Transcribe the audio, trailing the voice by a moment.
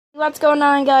What's going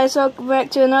on, guys? Welcome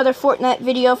back to another Fortnite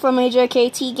video from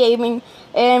AJKT Gaming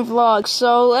and Vlogs.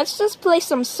 So let's just play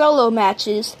some solo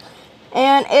matches.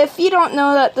 And if you don't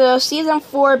know that the Season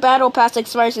 4 Battle Pass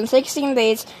expires in 16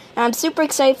 days, I'm super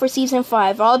excited for Season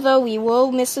 5, although we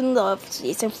will miss and love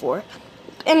Season 4.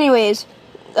 Anyways,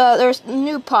 there's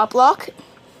new Pop Lock.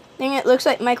 I think it looks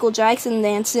like Michael Jackson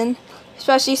dancing,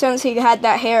 especially since he had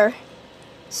that hair.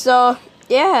 So,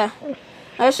 yeah.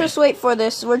 Let's just wait for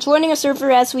this. We're joining a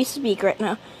server as we speak right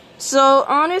now. So,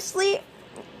 honestly,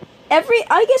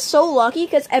 I get so lucky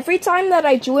because every time that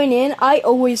I join in, I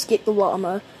always get the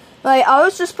llama. Like, I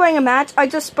was just playing a match, I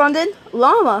just spawned in,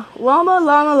 llama.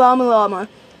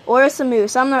 Or it's a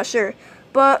moose, I'm not sure.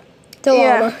 But,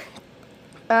 llama.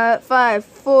 5,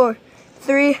 4,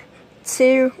 3,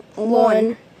 2,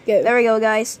 1. Go. There we go,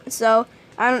 guys. So,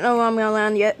 I don't know where I'm going to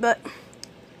land yet, but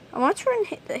I want to try and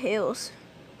hit the hills.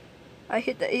 I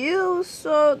hit the hills,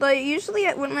 so, like, usually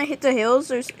when I hit the hills,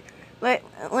 there's, like,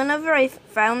 whenever I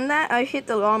found that, I hit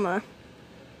the llama.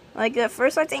 Like, at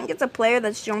first I think it's a player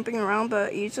that's jumping around,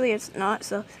 but usually it's not,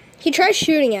 so. He tries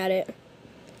shooting at it.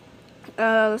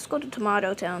 Let's go to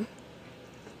Tomato Town.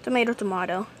 Tomato.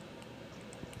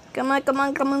 Come on.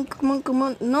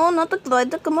 No, not the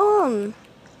glider, come on.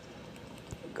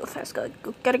 Go fast,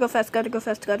 gotta go fast.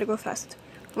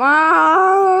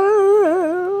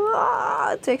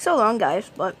 It takes so long, guys,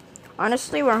 but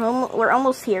honestly, we're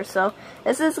almost here, so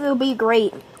this is gonna be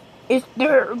great. It's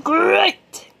great!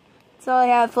 That's all I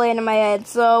have playing in my head.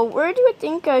 So, where do you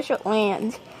think I should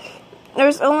land?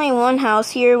 There's only one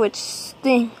house here, which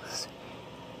stinks.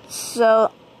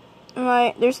 So,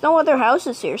 like, there's no other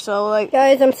houses here, so, like.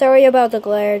 Guys, I'm sorry about the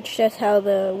glare. It's just how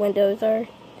the windows are.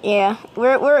 Yeah,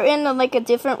 we're in like a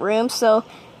different room, so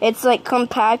it's like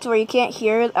compact where you can't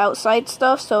hear outside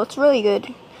stuff, so it's really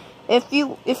good. If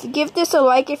you give this a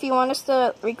like if you want us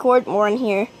to record more in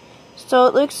here. So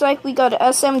it looks like we got an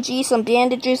SMG, some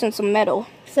bandages, and some metal.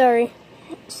 Sorry.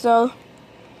 So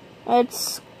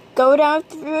let's go down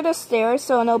through the stairs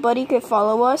so nobody could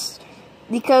follow us,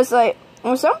 because like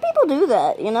some people do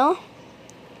that, you know.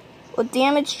 With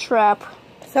damage trap.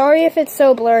 Sorry if it's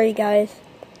so blurry, guys.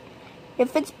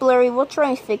 If it's blurry, we'll try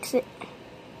and fix it.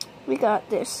 We got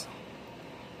this.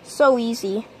 So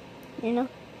easy, you know?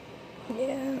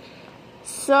 Yeah.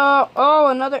 So, oh,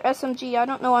 another SMG. I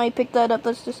don't know why I picked that up.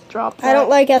 Let's just drop that. I don't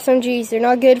like SMGs. They're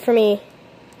not good for me.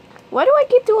 Why do I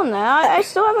keep doing that? I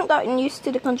still haven't gotten used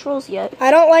to the controls yet. I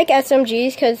don't like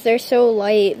SMGs because they're so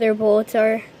light. Their bullets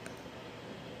are.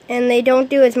 And they don't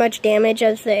do as much damage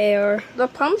as the AR. The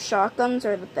pump shotguns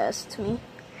are the best to me.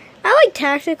 I like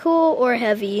tactical or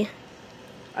heavy.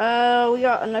 We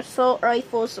got an assault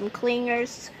rifle, some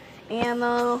clingers,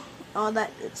 ammo, all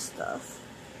that good stuff.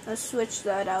 Let's switch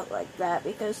that out like that,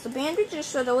 because the bandages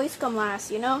should always come last,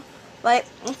 you know? Like,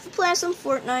 if you play some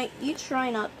Fortnite, you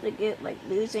try not to get, like,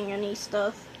 losing any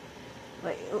stuff.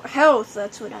 Like, health,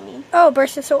 that's what I mean. Oh,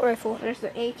 burst assault rifle. There's the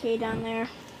AK down there.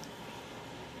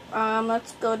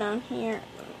 Let's go down here.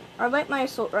 I like my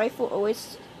assault rifle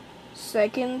always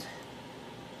second.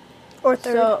 Or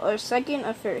third. So, or second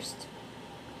or first.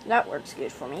 That works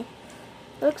good for me.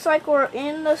 Looks like we're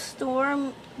in the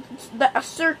storm, the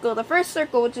first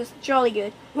circle, which is jolly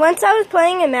good. Once I was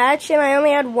playing a match and I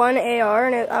only had one AR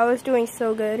and I was doing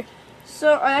so good.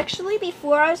 So actually,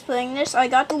 before I was playing this, I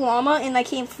got the llama and I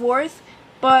came fourth,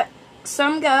 but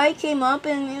some guy came up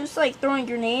and he was like throwing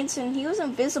grenades and he was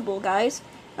invisible, guys.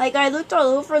 Like, I looked all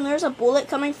over and there's a bullet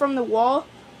coming from the wall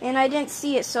and I didn't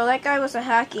see it, so that guy was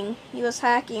hacking. He was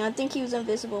hacking. I think he was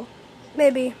invisible.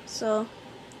 Maybe. So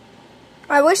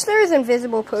I wish there was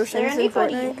invisible potions in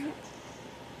Fortnite.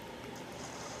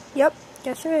 Yep,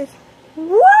 guess there is.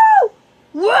 Whoa!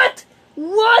 What?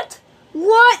 No!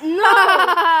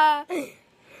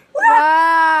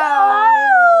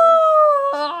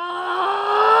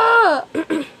 Wow!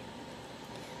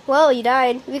 Well, you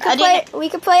died. We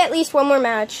could play at least one more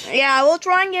match. Yeah, we'll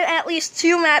try and get at least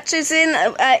 2 matches in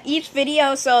each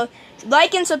video, so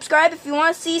like and subscribe if you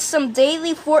want to see some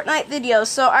daily Fortnite videos.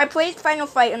 So I played Final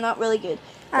Fight, I'm not really good.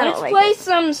 Let's play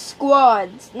some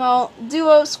squads. No,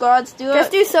 duo squads.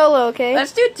 Just do solo, okay?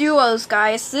 Let's do duos,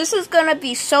 guys. This is gonna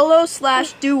be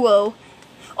solo/duo.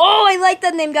 Oh, I like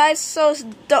that name, guys. So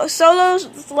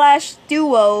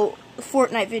solo/duo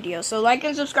Fortnite video. So like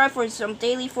and subscribe for some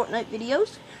daily Fortnite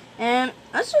videos. And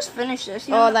let's just finish this.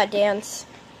 You know? That dance.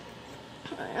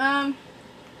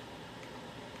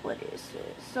 What is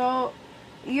it? So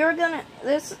you're gonna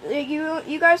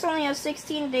you guys only have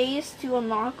 16 days to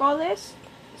unlock all this.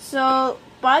 So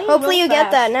hopefully you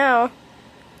get that now.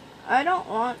 I don't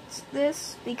want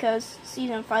this because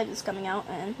Season 5 is coming out,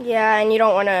 and yeah, and you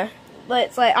don't want to but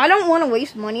it's like I don't want to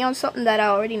waste money on something that I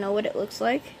already know what it looks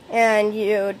like. And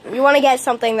you want to get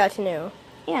something that's new.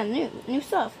 Yeah, new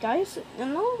stuff, guys.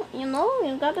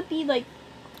 You gotta be like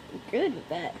good with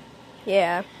that.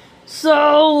 Yeah.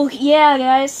 So yeah,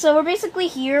 guys. So we're basically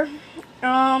here.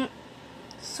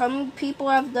 Some people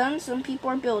have done, some people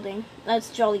are building. That's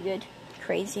jolly good.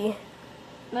 Crazy.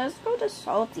 Let's go to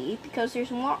Salty because there's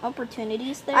more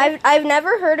opportunities there. I've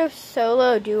never heard of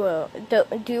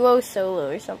duo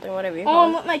solo or something, whatever you call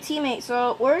I'm it. with my teammate.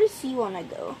 So where does he want to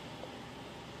go?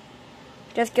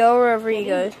 Just go wherever he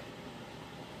goes.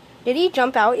 Did he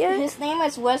jump out yet? His name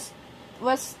is West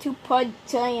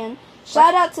Tupudtayan.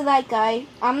 Shout out to that guy.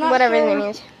 I'm not whatever sure, his name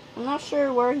is. I'm not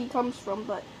sure where he comes from,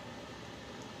 but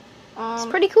It's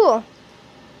pretty cool.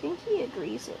 I think he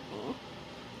agrees with me.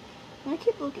 I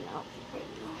keep looking out right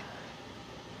now.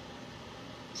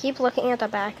 Keep looking at the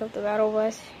back of the battle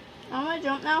bus. I'm gonna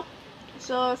jump now.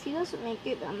 So if he doesn't make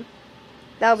it, then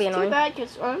That'll be it's annoying. too bad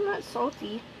because I'm not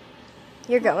Salty.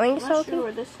 You're going to I'm not Salty? sure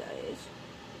where this guy is.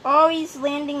 Oh, he's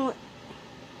landing with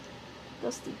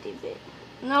Dusty David.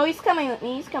 No, he's coming with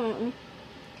me. He's coming with me.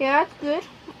 Okay, that's good.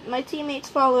 My teammate's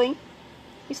following.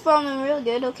 He's following real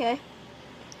good. Okay.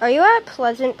 Are you at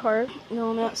Pleasant Park? No,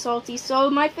 I'm not Salty.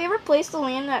 So my favorite place to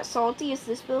land at Salty is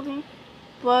this building,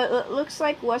 but it looks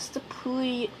like West.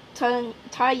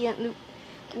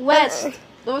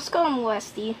 Let's call him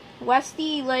Westy.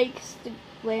 Westy likes to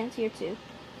land here too.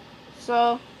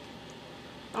 So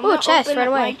I'm gonna chest open right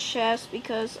up away. my chest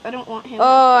because I don't want him.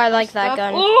 Oh, I like that stuff.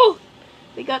 gun. Oh,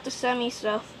 we got the semi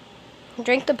stuff.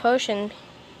 Drink the potion.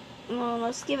 No,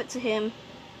 let's give it to him.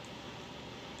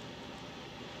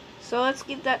 So let's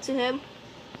give that to him.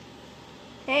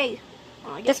 Hey,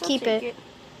 well, I guess Just I'll keep take it.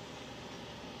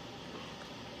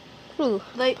 Ooh,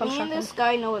 Like, pump me and shotgun. this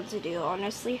guy know what to do,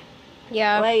 honestly.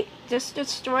 Yeah. Like, just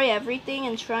destroy everything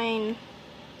and try and,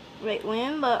 like,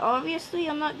 win. But obviously,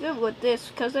 I'm not good with this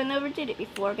because I never did it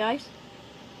before, guys.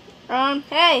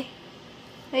 Hey!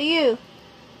 Hey, you!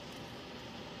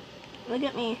 Look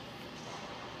at me.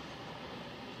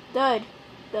 Dud.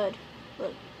 Look,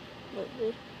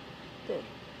 dude.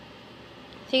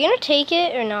 So you gonna take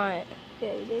it or not?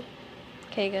 Yeah, you did.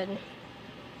 Okay, good.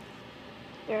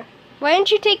 There. Why didn't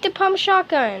you take the pump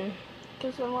shotgun?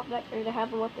 Because I want Vector to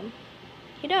have a weapon.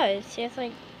 He does. He has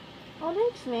like. Oh,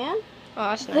 thanks, man. Oh,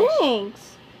 that's nice.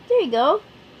 Thanks. There you go.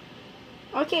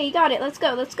 Okay, you got it. Let's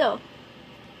go. Let's go.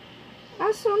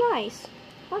 That's so nice.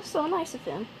 That's so nice of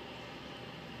him.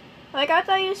 Like, I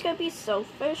thought he was gonna be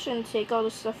selfish and take all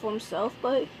the stuff for himself,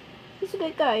 but he's a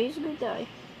good guy. He's a good guy.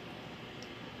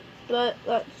 But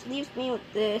that leaves me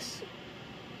with this.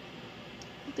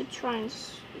 I could try and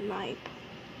snipe.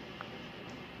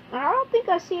 I don't think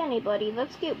I see anybody.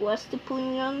 Let's get West to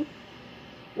Punyan.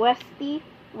 Westy.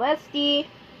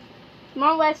 Come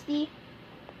on, Westy.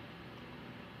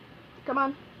 Come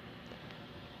on.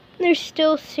 There's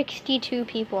still 62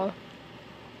 people.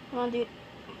 Come on, dude.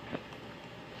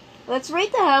 Let's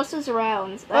rate the houses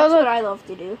around. That's what I love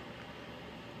to do.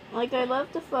 Like, I love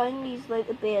to find these, like,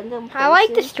 abandoned places. I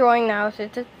like destroying the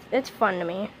houses. It's fun to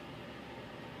me.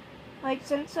 Like,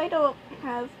 since I don't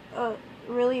have a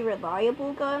really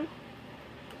reliable gun.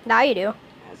 Now you do.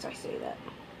 As I say that.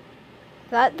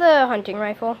 Is that the hunting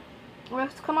rifle?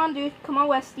 West, come on, dude. Come on,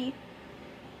 Westy.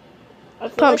 I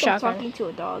feel Pump like shotgun. I'm talking to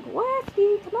a dog.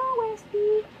 Westy, come on,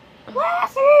 Westy.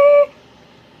 Westy!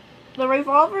 The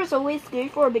revolver is always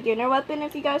good for a beginner weapon,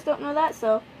 if you guys don't know that,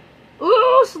 so.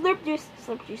 Ooh, slurp juice.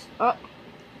 Oh.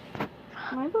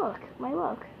 My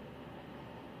luck.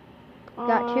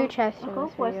 Got 2 chests I in hope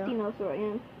this Westy video. knows where I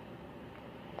am.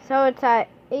 So it's at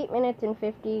 8 minutes and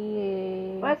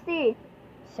 50 Westy!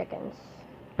 seconds.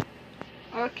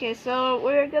 Okay, so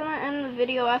we're gonna end the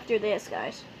video after this,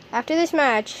 guys. After this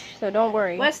match, so don't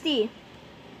worry. Westy!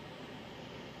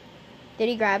 Did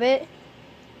he grab it?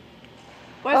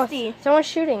 Westy! Oh, someone's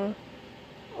shooting.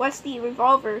 Westy,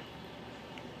 revolver.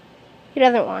 He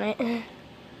doesn't want it.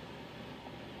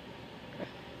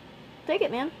 Take it,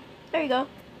 man. There you go.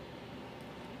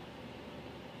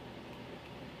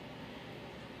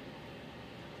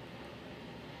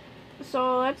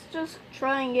 So let's just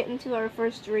try and get into our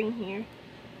first ring here.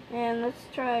 And let's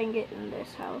try and get in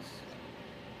this house.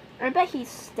 I bet he's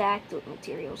stacked with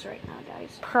materials right now,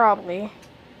 guys. Probably.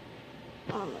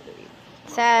 Oh,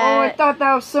 Sad. I thought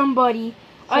that was somebody.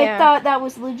 I Yeah. thought that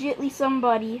was legitly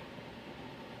somebody.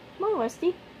 Come on,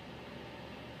 Westy.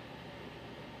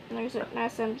 There's an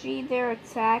SMG there,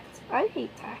 attacked. I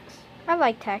hate tacks. I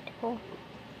like tactical.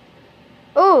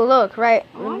 Oh, look, right.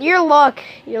 What? Your luck.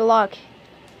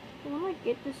 I want to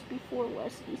get this before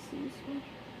Westy sees me.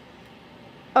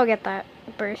 I'll get that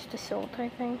burst assault, I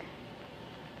think.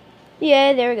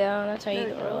 Yeah, there we go. That's how you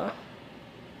There we go.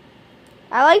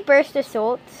 I like burst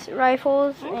assault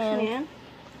rifles Thanks, and man.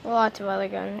 lots of other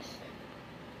guns.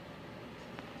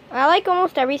 I like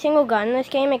almost every single gun in this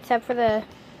game except for the,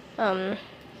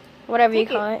 whatever you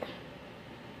Take call it.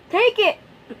 Take it!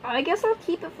 I guess I'll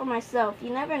keep it for myself.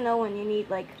 You never know when you need,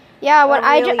 like, Yeah, when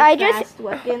a really I fast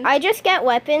weapon. I just get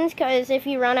weapons because if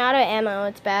you run out of ammo,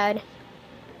 it's bad.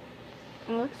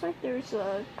 It looks like there's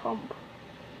a pump.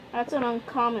 That's an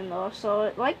uncommon, though, so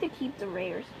I'd like to keep the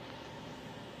rares.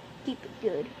 Keep it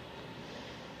good.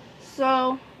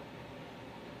 So,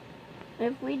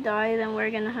 if we die, then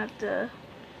we're gonna have to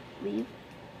leave.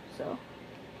 So,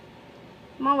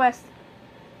 come on, West.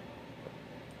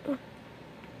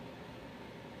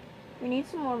 We need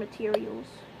some more materials.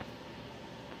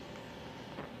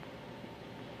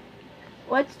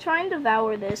 Let's try and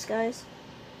devour this, guys.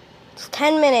 It's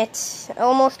 10 minutes,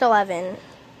 almost 11.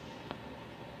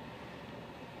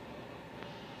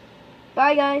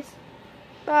 Bye, guys.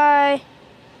 Bye.